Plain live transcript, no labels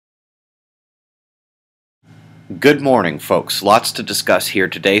Good morning, folks. Lots to discuss here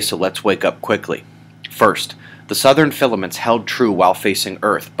today, so let's wake up quickly. First, the southern filaments held true while facing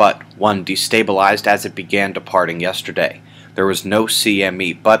Earth, but one destabilized as it began departing yesterday. There was no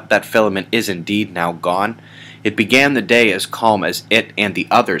CME, but that filament is indeed now gone. It began the day as calm as it and the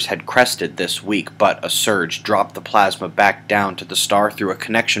others had crested this week, but a surge dropped the plasma back down to the star through a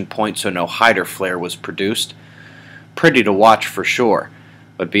connection point so no Hyder flare was produced. Pretty to watch for sure.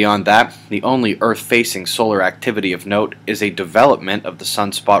 But beyond that, the only Earth-facing solar activity of note is a development of the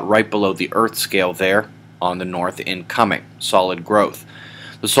sunspot right below the Earth scale there, on the north incoming, solid growth.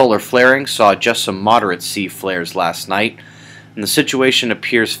 The solar flaring saw just some moderate C flares last night, and the situation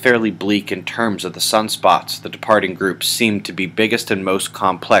appears fairly bleak in terms of the sunspots. The departing groups seem to be biggest and most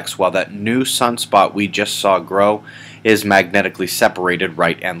complex, while that new sunspot we just saw grow is magnetically separated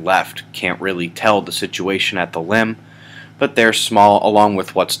right and left. Can't really tell the situation at the limb, but they're small along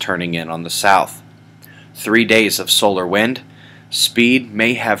with what's turning in on the south. 3 days of solar wind. Speed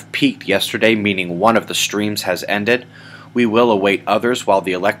may have peaked yesterday, meaning one of the streams has ended. We will await others while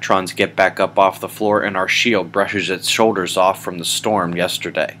the electrons get back up off the floor and our shield brushes its shoulders off from the storm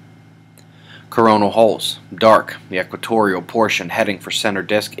yesterday. Coronal holes. Dark. The equatorial portion heading for center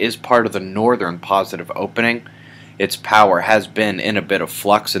disk is part of the northern positive opening. Its power has been in a bit of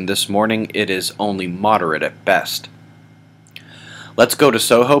flux, and this morning it is only moderate at best. Let's go to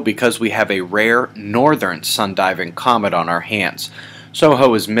SOHO because we have a rare northern sun-diving comet on our hands.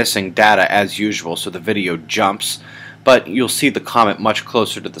 SOHO is missing data as usual, so the video jumps, but you'll see the comet much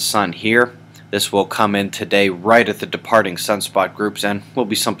closer to the sun here. This will come in today right at the departing sunspot groups and will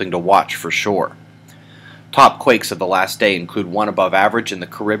be something to watch for sure. Top quakes of the last day include one above average in the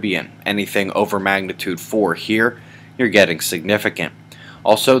Caribbean. Anything over magnitude 4 here, you're getting significant.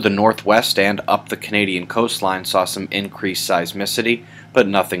 Also, the northwest and up the Canadian coastline saw some increased seismicity, but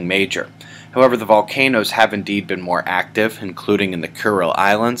nothing major. However, the volcanoes have indeed been more active, including in the Kuril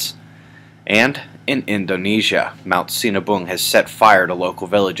Islands and in Indonesia. Mount Sinabung has set fire to local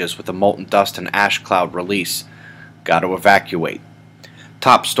villages with a molten dust and ash cloud release. Got to evacuate.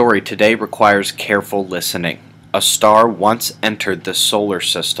 Top story today requires careful listening. A star once entered the solar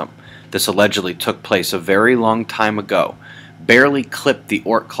system. This allegedly took place a very long time ago. Barely clipped the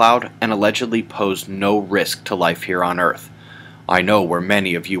Oort cloud and allegedly posed no risk to life here on Earth. I know where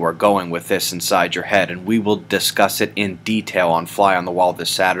many of you are going with this inside your head, and we will discuss it in detail on Fly on the Wall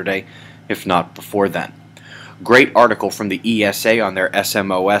this Saturday, if not before then. Great article from the ESA on their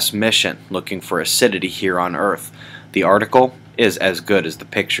SMOS mission, looking for acidity here on Earth. The article is as good as the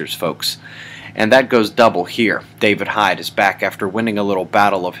pictures, folks. And that goes double here. David Hyde is back after winning a little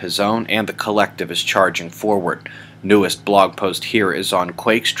battle of his own, and the collective is charging forward. Newest blog post here is on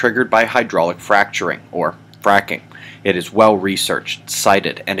quakes triggered by hydraulic fracturing, or fracking. It is well researched,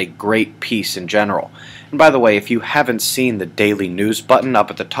 cited, and a great piece in general. And by the way, if you haven't seen the daily news button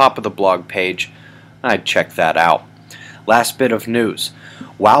up at the top of the blog page, I'd check that out. Last bit of news.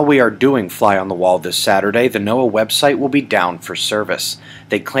 While we are doing Fly on the Wall this Saturday, the NOAA website will be down for service.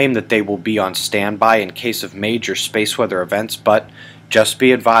 They claim that they will be on standby in case of major space weather events, but just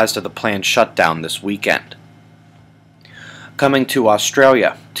be advised of the planned shutdown this weekend. Coming to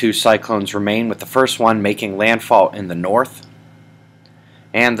Australia, 2 cyclones remain, with the first one making landfall in the north,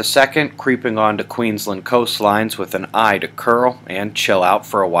 and the second creeping onto Queensland coastlines with an eye to curl and chill out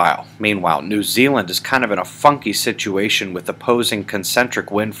for a while. Meanwhile, New Zealand is kind of in a funky situation with opposing concentric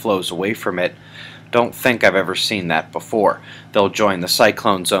wind flows away from it. Don't think I've ever seen that before. They'll join the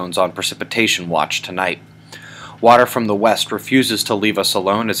cyclone zones on precipitation watch tonight. Water from the west refuses to leave us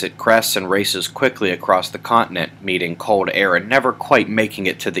alone as it crests and races quickly across the continent, meeting cold air and never quite making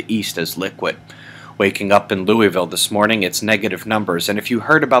it to the east as liquid. Waking up in Louisville this morning, it's negative numbers, and if you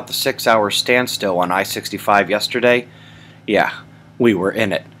heard about the 6-hour standstill on I-65 yesterday, yeah, we were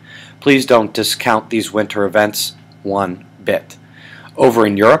in it. Please don't discount these winter events one bit. Over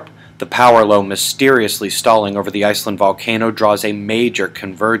in Europe, the power low mysteriously stalling over the Iceland volcano draws a major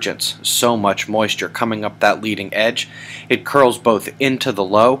convergence. So much moisture coming up that leading edge, it curls both into the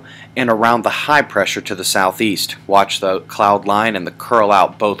low and around the high pressure to the southeast. Watch the cloud line and the curl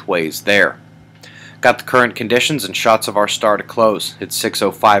out both ways there. Got the current conditions and shots of our star to close. It's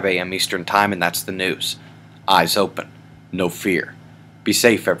 6:05 a.m. Eastern Time, and that's the news. Eyes open. No fear. Be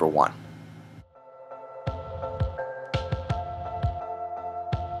safe, everyone.